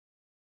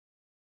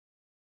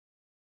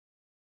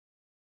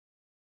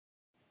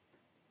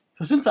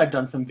So since I've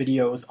done some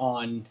videos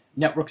on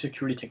network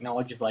security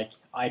technologies like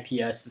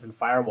IPS and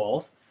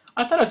firewalls,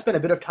 I thought I'd spend a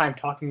bit of time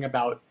talking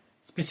about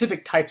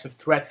specific types of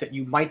threats that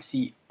you might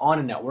see on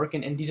a network,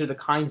 and these are the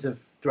kinds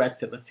of threats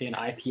that, let's say, an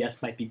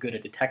IPS might be good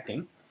at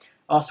detecting.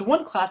 So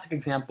one classic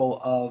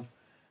example of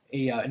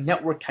a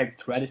network type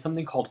threat is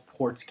something called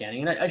port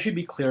scanning, and I should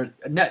be clear,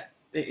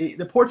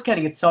 the port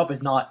scanning itself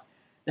is not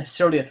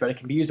necessarily a threat. It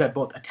can be used by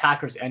both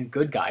attackers and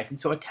good guys,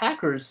 and so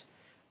attackers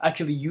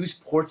actually use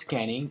port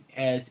scanning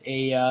as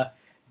a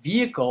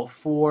vehicle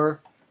for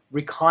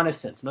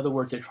reconnaissance. In other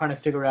words, they're trying to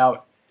figure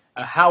out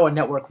how a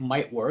network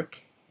might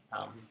work.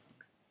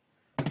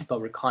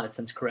 Spell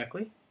reconnaissance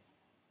correctly.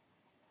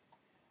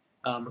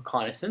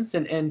 Reconnaissance,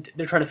 and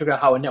they're trying to figure out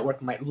how a network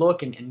might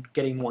look and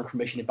getting more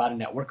information about a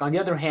network. On the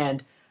other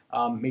hand,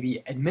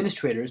 maybe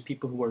administrators,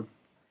 people who are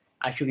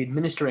actually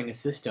administering a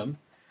system,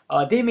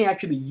 they may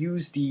actually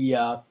use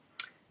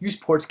use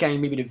port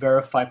scanning maybe to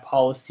verify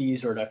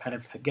policies or to kind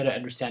of get an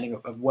understanding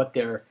of what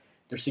their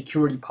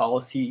security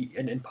policy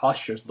and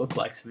postures look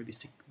like. So maybe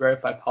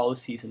verify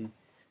policies and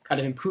kind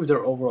of improve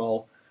their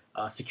overall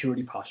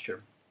security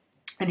posture.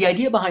 And the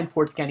idea behind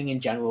port scanning in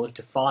general is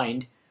to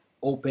find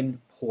open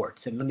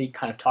ports. And let me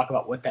kind of talk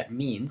about what that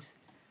means.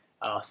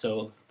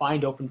 So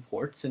find open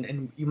ports,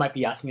 and you might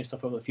be asking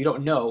yourself, well, if you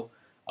don't know,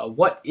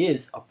 what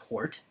is a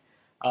port?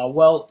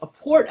 Well, a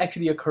port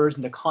actually occurs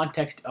in the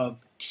context of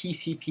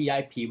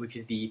TCP/IP, which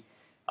is the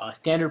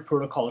standard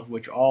protocol of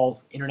which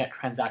all internet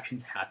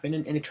transactions happen.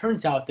 And it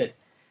turns out that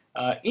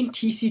in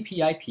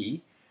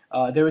TCP/IP,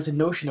 there is a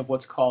notion of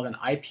what's called an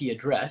IP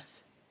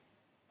address.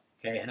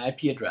 Okay, an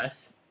IP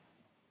address.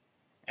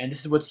 And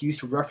this is what's used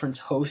to reference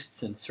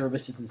hosts and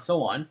services and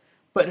so on.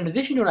 But in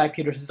addition to an IP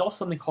address, there's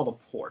also something called a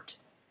port.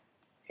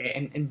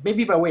 Okay, and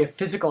maybe by way of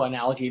physical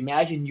analogy,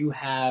 imagine you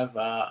have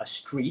a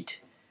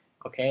street,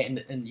 okay,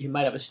 and you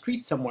might have a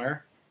street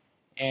somewhere,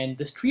 and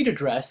the street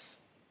address,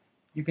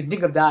 you can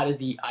think of that as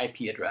the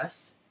IP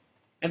address.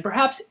 And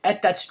perhaps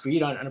at that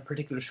street, on a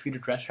particular street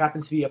address, there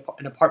happens to be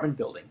an apartment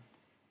building.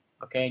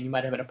 Okay, and you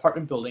might have an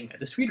apartment building at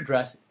the street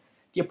address.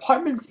 The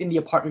apartments in the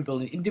apartment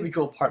building,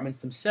 individual apartments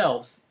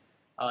themselves,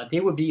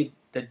 they would be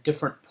the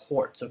different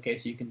ports. Okay,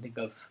 so you can think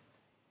of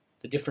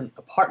the different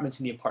apartments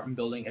in the apartment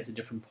building as the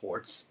different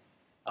ports.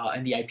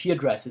 And the IP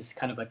address is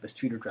kind of like the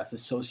street address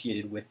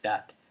associated with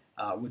that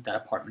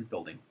apartment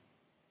building.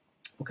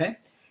 Okay,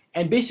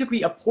 and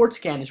basically a port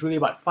scan is really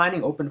about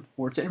finding open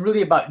ports and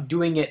really about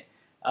doing it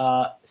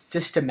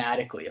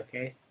systematically.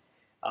 Okay,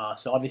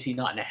 so obviously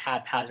not in a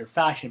haphazard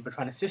fashion, but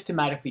trying to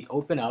systematically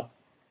open up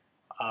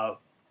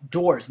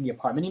doors in the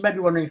apartment. You might be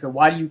wondering, okay,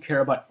 why do you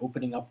care about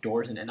opening up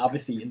doors? And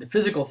obviously in the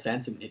physical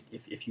sense, and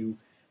if you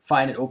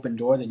find an open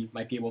door, then you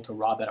might be able to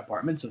rob that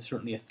apartment. So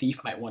certainly a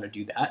thief might want to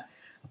do that.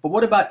 But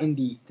what about in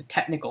the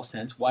technical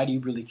sense? Why do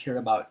you really care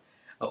about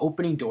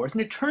opening doors?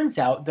 And it turns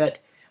out that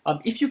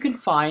if you can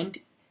find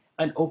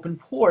an open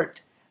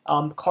port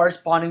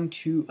corresponding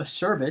to a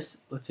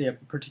service, let's say a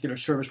particular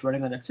service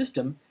running on that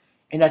system,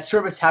 and that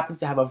service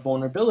happens to have a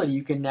vulnerability,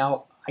 you can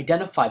now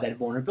identify that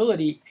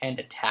vulnerability and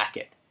attack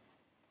it.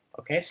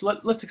 Okay, so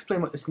let's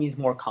explain what this means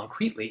more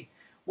concretely.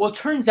 Well, it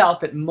turns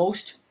out that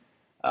most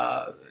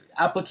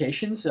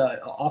applications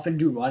often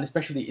do run,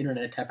 especially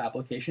internet type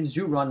applications,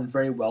 do run on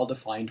very well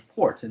defined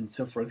ports. And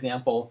so, for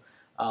example,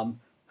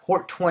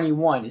 port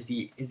 21 is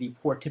the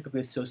port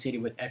typically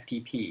associated with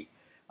FTP.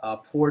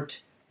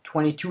 Port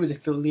 22 is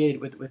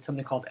affiliated with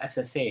something called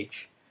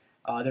SSH.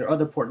 There are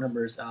other port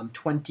numbers.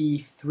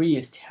 23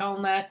 is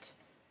Telnet.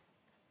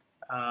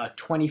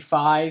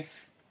 25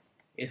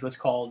 is what's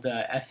called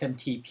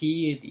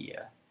SMTP, the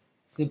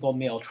Simple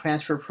Mail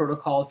Transfer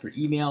Protocol for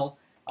email.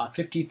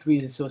 53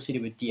 is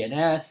associated with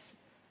DNS.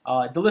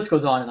 The list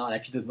goes on and on.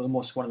 Actually, one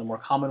of the more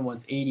common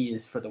ones, 80,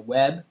 is for the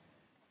web,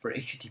 for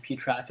HTTP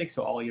traffic.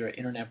 So all your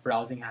internet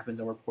browsing happens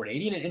over port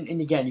 80.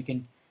 And again, you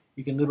can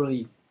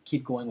literally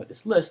keep going with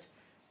this list.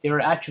 There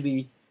are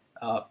actually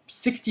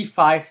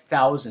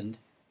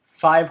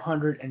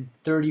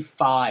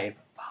 65,535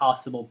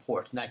 possible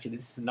ports. And actually,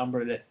 this is a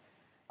number that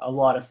a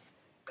lot of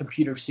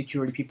computer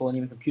security people and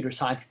even computer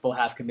science people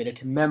have committed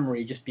to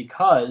memory, just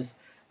because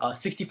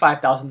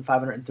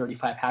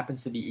 65,535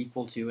 happens to be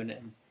equal to,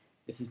 and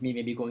this is me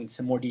maybe going into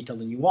some more detail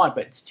than you want,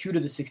 but it's 2 to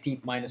the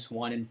 16th minus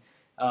 1. And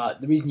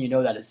the reason you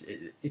know that is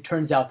it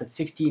turns out that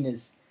 16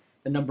 is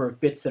the number of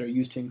bits that are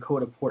used to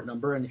encode a port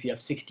number, and if you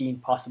have 16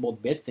 possible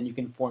bits, then you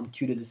can form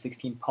 2 to the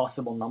 16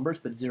 possible numbers,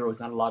 but 0 is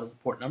not allowed as a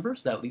port number,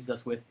 so that leaves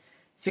us with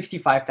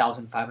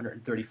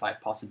 65,535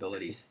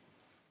 possibilities.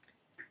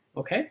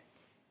 Okay?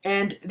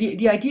 And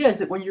the idea is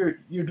that when you're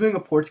doing a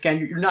port scan,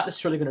 you're not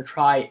necessarily going to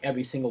try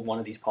every single one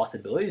of these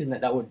possibilities, and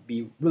that would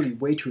be really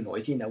way too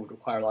noisy, and that would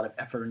require a lot of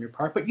effort on your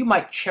part. But you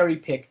might cherry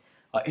pick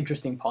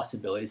interesting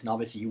possibilities, and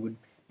obviously you would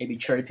maybe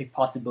cherry pick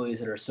possibilities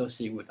that are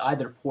associated with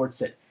either ports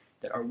that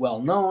are well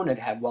known and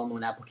have well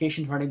known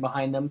applications running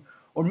behind them,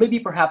 or maybe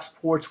perhaps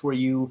ports where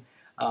you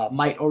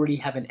might already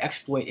have an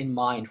exploit in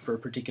mind for a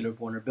particular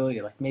vulnerability.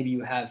 Like maybe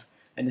you have,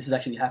 and this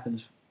actually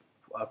happens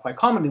quite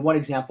commonly. One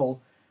example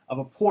of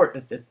a port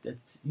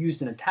that's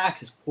used in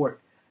attacks is port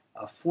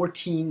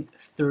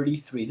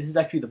 1433. This is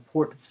actually the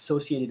port that's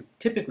associated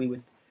typically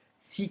with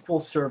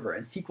SQL Server,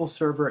 and SQL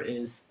Server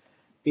is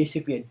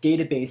basically a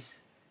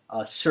database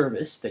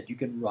service that you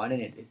can run,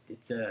 and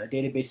it's a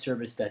database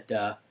service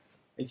that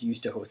is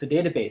used to host a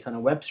database on a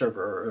web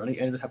server or any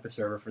other type of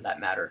server for that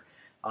matter.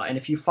 And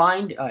if you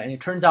find, and it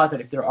turns out that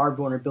if there are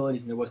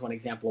vulnerabilities, and there was one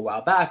example a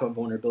while back of a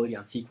vulnerability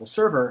on SQL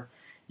Server,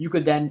 you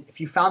could then,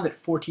 if you found that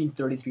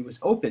 1433 was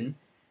open,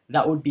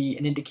 that would be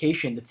an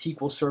indication that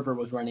SQL Server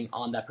was running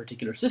on that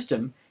particular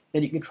system.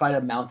 Then you can try to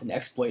mount an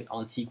exploit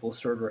on SQL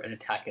Server and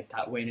attack it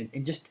that way.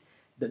 And just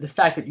the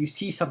fact that you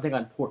see something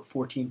on port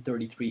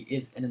 1433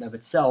 is in and of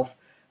itself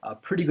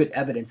pretty good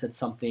evidence that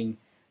something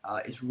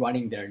is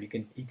running there, and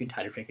you can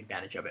try to take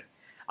advantage of it.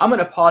 I'm going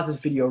to pause this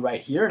video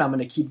right here, and I'm going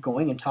to keep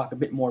going and talk a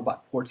bit more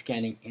about port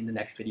scanning in the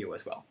next video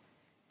as well.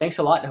 Thanks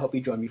a lot, and I hope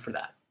you join me for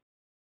that.